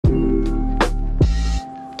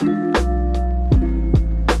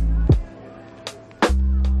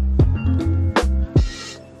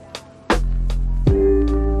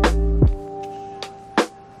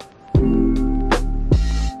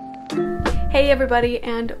Hey everybody,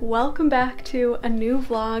 and welcome back to a new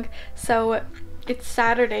vlog. So it's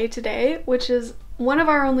Saturday today, which is one of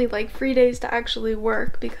our only like free days to actually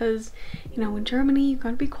work because, you know, in Germany you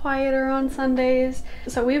gotta be quieter on Sundays.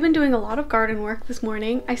 So we've been doing a lot of garden work this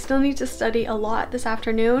morning. I still need to study a lot this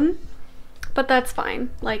afternoon, but that's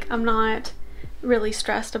fine. Like, I'm not really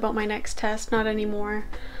stressed about my next test, not anymore.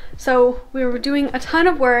 So we were doing a ton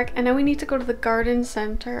of work and now we need to go to the garden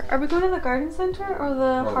center. Are we going to the garden center or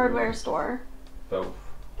the hardware store? Both.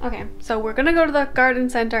 Okay, so we're gonna go to the garden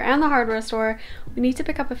center and the hardware store. We need to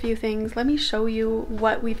pick up a few things. Let me show you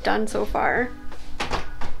what we've done so far.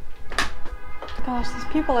 Gosh, these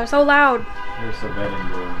people are so loud. There's a wedding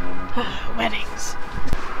going on. Weddings.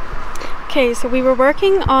 Okay, so we were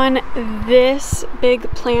working on this big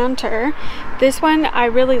planter. This one I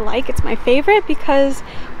really like. It's my favorite because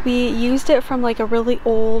we used it from like a really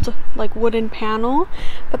old like wooden panel.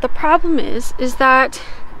 But the problem is that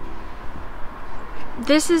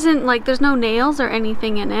this isn't like, there's no nails or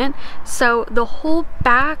anything in it. So the whole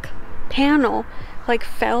back panel like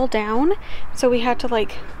fell down. So we had to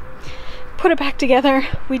like put it back together.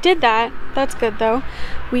 We did that. That's good though.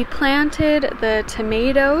 We planted the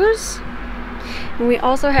tomatoes. And we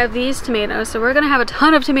also have these tomatoes, so we're gonna have a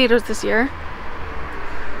ton of tomatoes this year.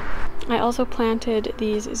 I also planted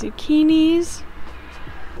these zucchinis.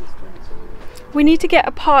 We need to get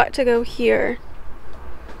a pot to go here.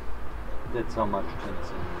 That's how much tennis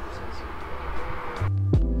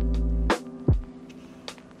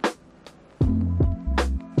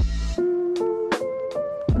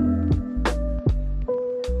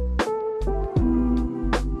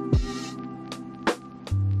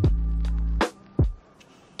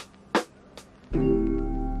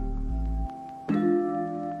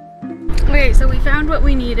Okay, so we found what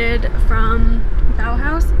we needed from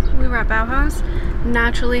Bauhaus. We were at Bauhaus.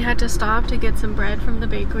 Naturally had to stop to get some bread from the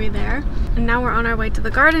bakery there. And now we're on our way to the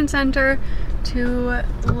garden center to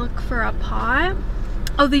look for a pot.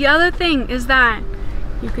 Oh, the other thing is that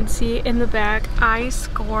you can see in the back, I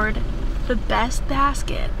scored the best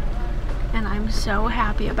basket. And I'm so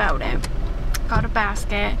happy about it. Got a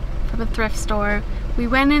basket from a thrift store. We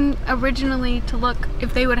went in originally to look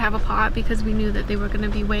if they would have a pot because we knew that they were going to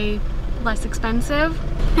be way less expensive.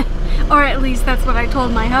 Or at least that's what I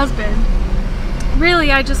told my husband.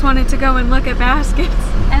 Really, I just wanted to go and look at baskets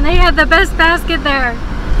and they had the best basket there.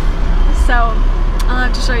 So I'll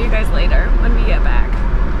have to show you guys later when we get back.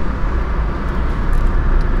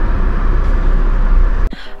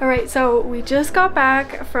 Alright, so we just got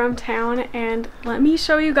back from town and let me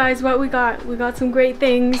show you guys what we got. We got some great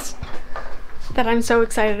things that I'm so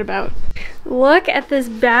excited about. Look at this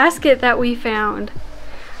basket that we found.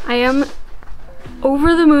 I am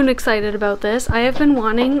over the moon excited about this. I have been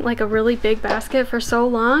wanting like a really big basket for so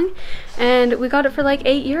long and we got it for like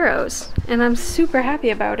 €8 and I'm super happy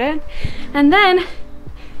about it. And then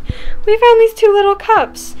we found these two little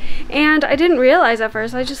cups and I didn't realize at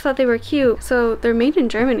first, I just thought they were cute. So they're made in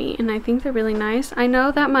Germany and I think they're really nice. I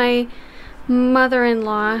know that my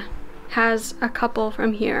mother-in-law has a couple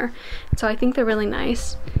from here, so I think they're really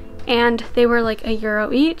nice. And they were like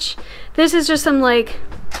 €1 each. This is just some like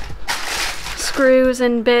screws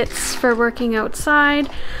and bits for working outside,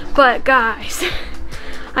 but guys,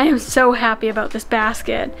 I am so happy about this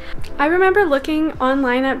basket. I remember looking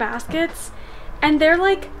online at baskets and they're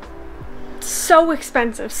like so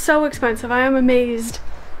expensive, so expensive. I am amazed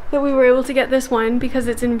that we were able to get this one because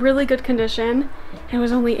it's in really good condition and it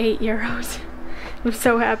was only €8. I'm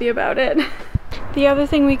so happy about it. The other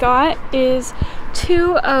thing we got is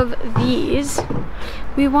 2 of these.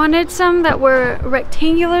 We wanted some that were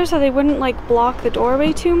rectangular so they wouldn't like block the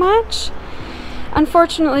doorway too much.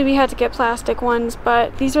 Unfortunately, we had to get plastic ones,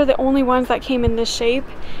 but these are the only ones that came in this shape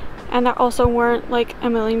and that also weren't like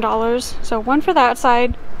 $1 million. So one for that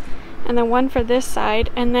side and then one for this side,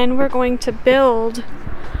 and then we're going to build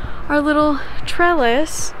our little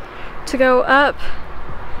trellis to go up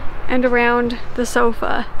and around the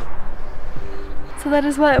sofa. So that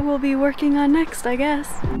is what we'll be working on next, I guess.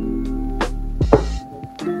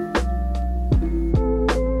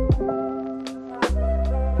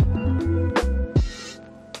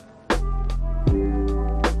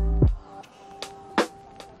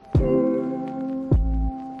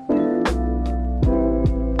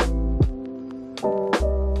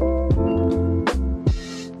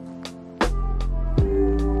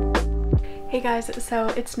 Hey guys, so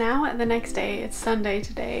it's now the next day. It's Sunday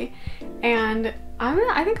today and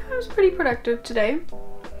I think I was pretty productive today.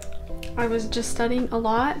 I was just studying a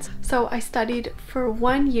lot. So I studied for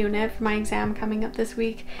 1 unit for my exam coming up this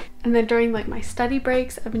week, and then during like my study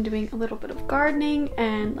breaks I've been doing a little bit of gardening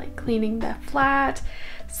and like cleaning the flat.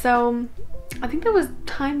 So I think that was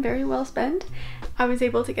time very well spent. I was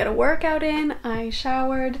able to get a workout in, I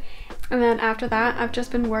showered, and then after that I've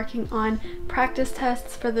just been working on practice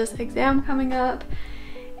tests for this exam coming up.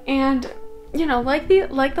 And you know, like the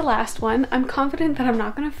last one, I'm confident that I'm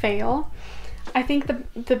not gonna fail. I think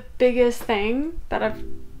the biggest thing that I've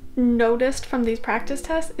noticed from these practice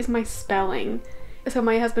tests is my spelling. So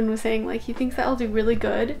my husband was saying like he thinks that I'll do really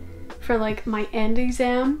good for like my end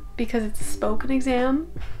exam because it's a spoken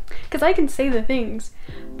exam, because I can say the things,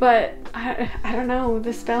 but I don't know,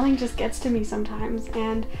 the spelling just gets to me sometimes,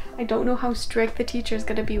 and I don't know how strict the teacher's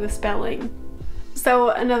gonna be with spelling. So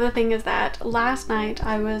another thing is that last night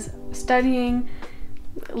I was studying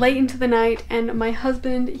late into the night, and my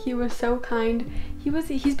husband, he was so kind.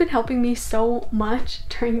 He's been helping me so much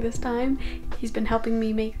during this time. He's been helping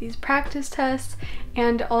me make these practice tests,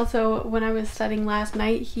 and also when I was studying last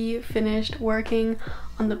night, he finished working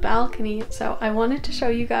on the balcony. So I wanted to show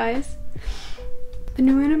you guys the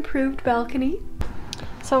new and improved balcony.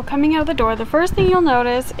 So coming out the door, the first thing you'll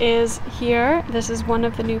notice is here, this is one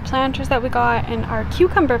of the new planters that we got, and our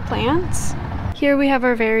cucumber plants. Here we have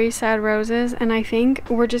our very sad roses, and I think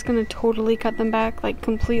we're just gonna totally cut them back, like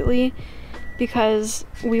completely, because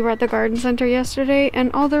we were at the garden center yesterday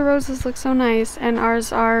and all the roses look so nice, and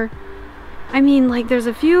ours are, I mean, like there's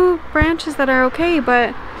a few branches that are okay,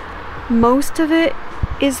 but most of it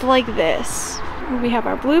is like this. We have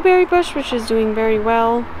our blueberry bush, which is doing very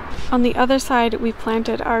well. On the other side we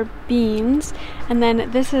planted our beans, and then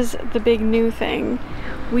this is the big new thing.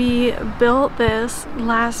 We built this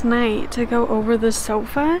last night to go over the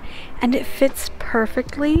sofa, and it fits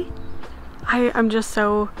perfectly. I'm just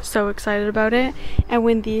so excited about it, and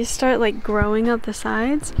when these start like growing up the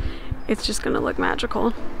sides, it's just gonna look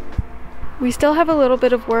magical. We still have a little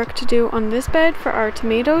bit of work to do on this bed for our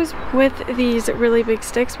tomatoes. With these really big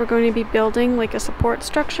sticks, we're going to be building like a support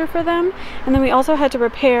structure for them, and then we also had to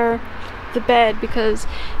repair the bed because,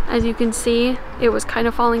 as you can see, it was kind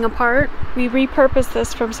of falling apart. We repurposed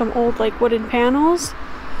this from some old like wooden panels,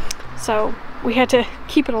 so we had to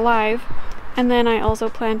keep it alive. And then I also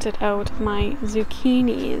planted out my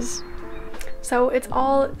zucchinis. So it's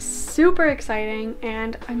all super exciting,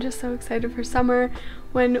 and I'm just so excited for summer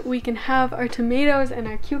when we can have our tomatoes and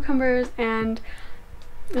our cucumbers, and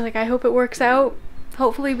like I hope it works out.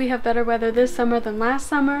 Hopefully we have better weather this summer than last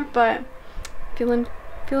summer, but feeling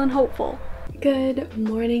hopeful. Good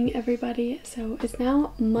morning, everybody. So it's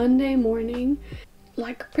now Monday morning.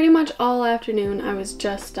 Like pretty much all afternoon I was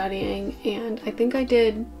just studying, and I think I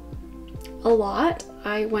did a lot.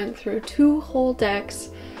 I went through 2 whole decks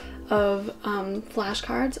of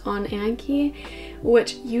flashcards on Anki,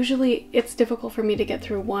 which usually it's difficult for me to get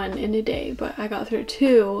through 1 in a day, but I got through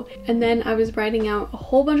 2, and then I was writing out a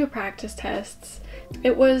whole bunch of practice tests.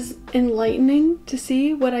 It was enlightening to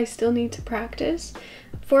see what I still need to practice.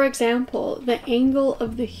 For example, the angle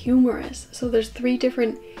of the humerus. So there's 3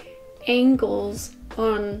 different angles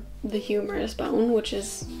on the humerus bone, which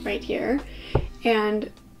is right here, and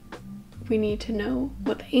we need to know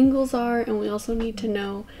what the angles are, and we also need to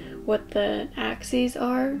know what the axes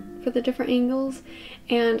are for the different angles,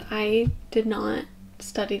 and I did not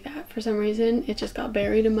study that for some reason. It just got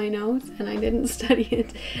buried in my notes and I didn't study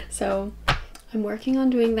it, so I'm working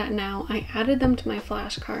on doing that now. I added them to my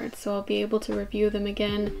flashcards, so I'll be able to review them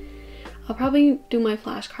again. I'll probably do my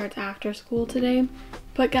flashcards after school today.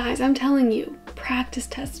 But guys, I'm telling you, practice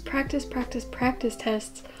tests, practice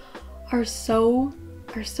tests are so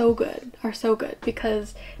good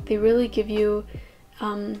because they really give you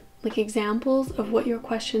like examples of what your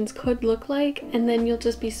questions could look like, and then you'll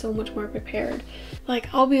just be so much more prepared.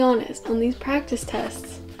 Like, I'll be honest, on these practice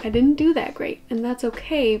tests I didn't do that great, and that's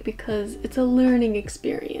okay because it's a learning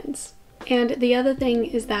experience. And the other thing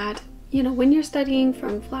is that, you know, when you're studying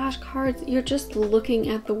from flashcards, you're just looking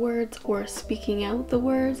at the words or speaking out the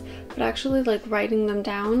words, but actually like writing them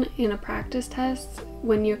down in a practice test,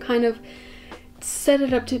 when you're kind of set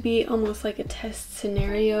it up to be almost like a test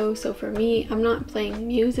scenario. So for me, I'm not playing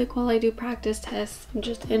music while I do practice tests. I'm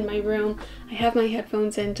just in my room. I have my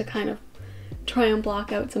headphones in to kind of try and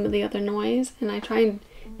block out some of the other noise, and I try and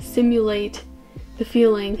simulate the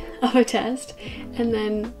feeling of a test. And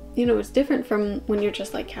then, you know, it's different from when you're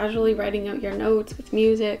just like casually writing out your notes with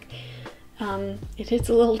music. It hits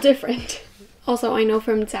a little different. Also, I know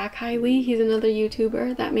from Zach Hiley, he's another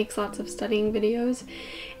YouTuber that makes lots of studying videos,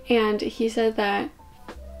 and he said that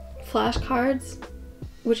flashcards,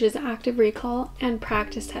 which is active recall, and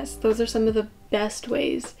practice tests, those are some of the best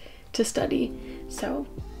ways to study. So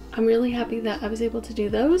I'm really happy that I was able to do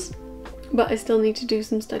those, but I still need to do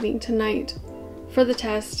some studying tonight for the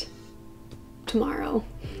test tomorrow.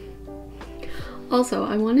 Also,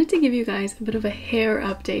 I wanted to give you guys a bit of a hair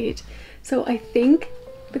update. So I think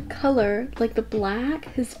the color, like the black,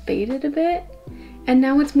 has faded a bit. And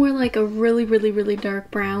now it's more like a really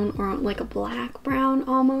dark brown, or like a black brown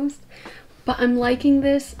almost. But I'm liking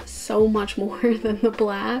this so much more than the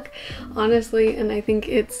black, honestly. And I think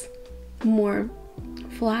it's more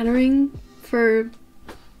flattering for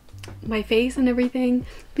my face and everything.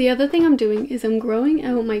 The other thing I'm doing is I'm growing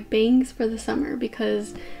out my bangs for the summer,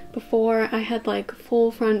 because before I had like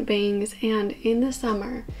full front bangs, and in the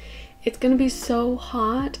summer it's gonna be so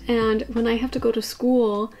hot, and when I have to go to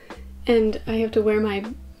school and I have to wear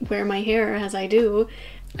my hair as I do,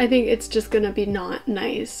 I think it's just gonna be not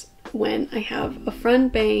nice when I have a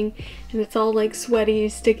front bang and it's all like sweaty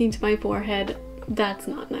sticking to my forehead. That's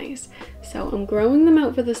not nice. So I'm growing them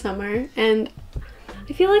out for the summer, and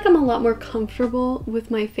I feel like I'm a lot more comfortable with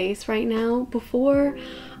my face right now. Before,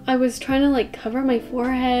 I was trying to like cover my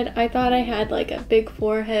forehead. I thought I had like a big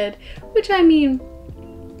forehead, which I mean,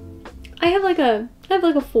 I have like a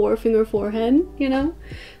 4-finger forehead, you know?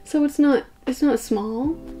 So it's not small,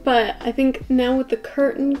 but I think now with the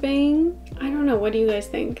curtain bang, I don't know, what do you guys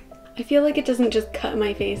think? I feel like it doesn't just cut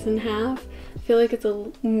my face in half. I feel like it's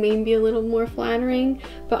maybe a little more flattering,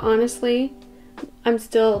 but honestly, I'm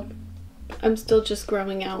still just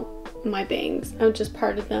growing out my bangs. I just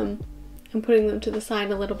parted them and putting them to the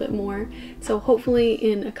side a little bit more. So hopefully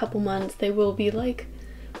in a couple months they will be like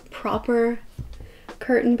proper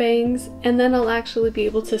curtain bangs, and then I'll actually be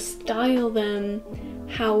able to style them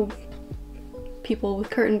how people with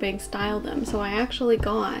curtain bangs style them. So I actually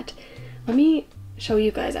got, let me show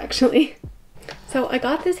you guys actually. So I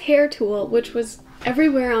got this hair tool, which was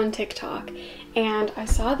everywhere on TikTok, and I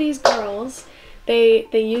saw these girls, they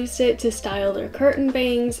used it to style their curtain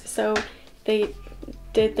bangs. So they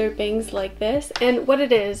did their bangs like this, and what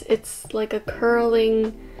it is, it's like a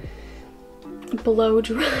curling blow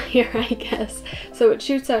dryer, I guess. So it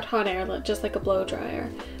shoots out hot air just like a blow dryer,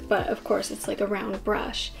 but of course it's like a round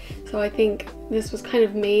brush. So I think this was kind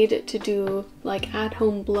of made to do like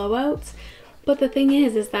at-home blowouts. But the thing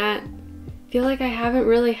is that I feel like I haven't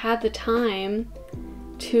really had the time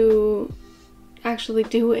to actually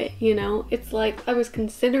do it, you know? It's like I was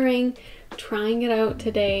considering trying it out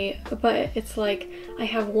today, but it's like I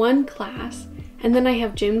have one class and then I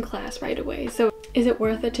have gym class right away. So is it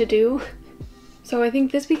worth it to do? So I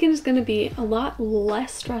think this weekend is going to be a lot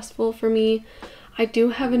less stressful for me. I do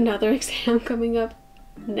have another exam coming up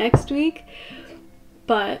next week,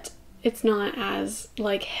 but it's not as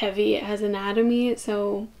like heavy as anatomy.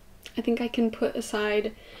 So I think I can put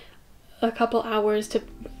aside a couple hours to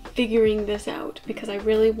figuring this out, because I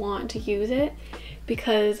really want to use it.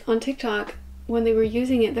 Because on TikTok, when they were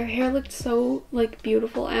using it, their hair looked so like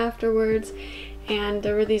beautiful afterwards, and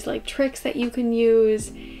there were these like tricks that you can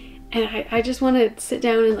use. And I just want to sit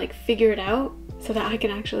down and like figure it out so that I can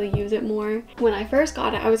actually use it more. When I first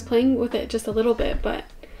got it, I was playing with it just a little bit, but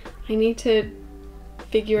I need to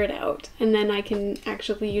figure it out, and then I can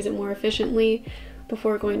actually use it more efficiently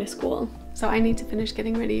before going to school. So I need to finish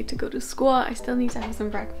getting ready to go to school. I still need to have some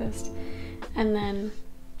breakfast, and then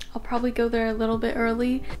I'll probably go there a little bit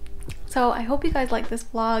early. So I hope you guys liked this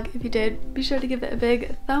vlog. If you did, be sure to give it a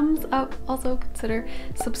big thumbs up. Also consider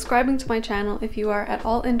subscribing to my channel if you are at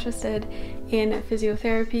all interested in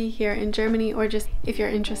physiotherapy here in Germany, or just if you're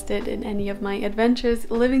interested in any of my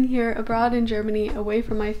adventures living here abroad in Germany, away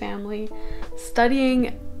from my family,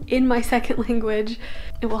 studying in my second language.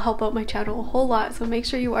 It will help out my channel a whole lot, so make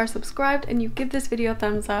sure you are subscribed and you give this video a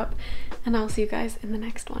thumbs up, and I'll see you guys in the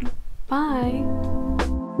next one. Bye!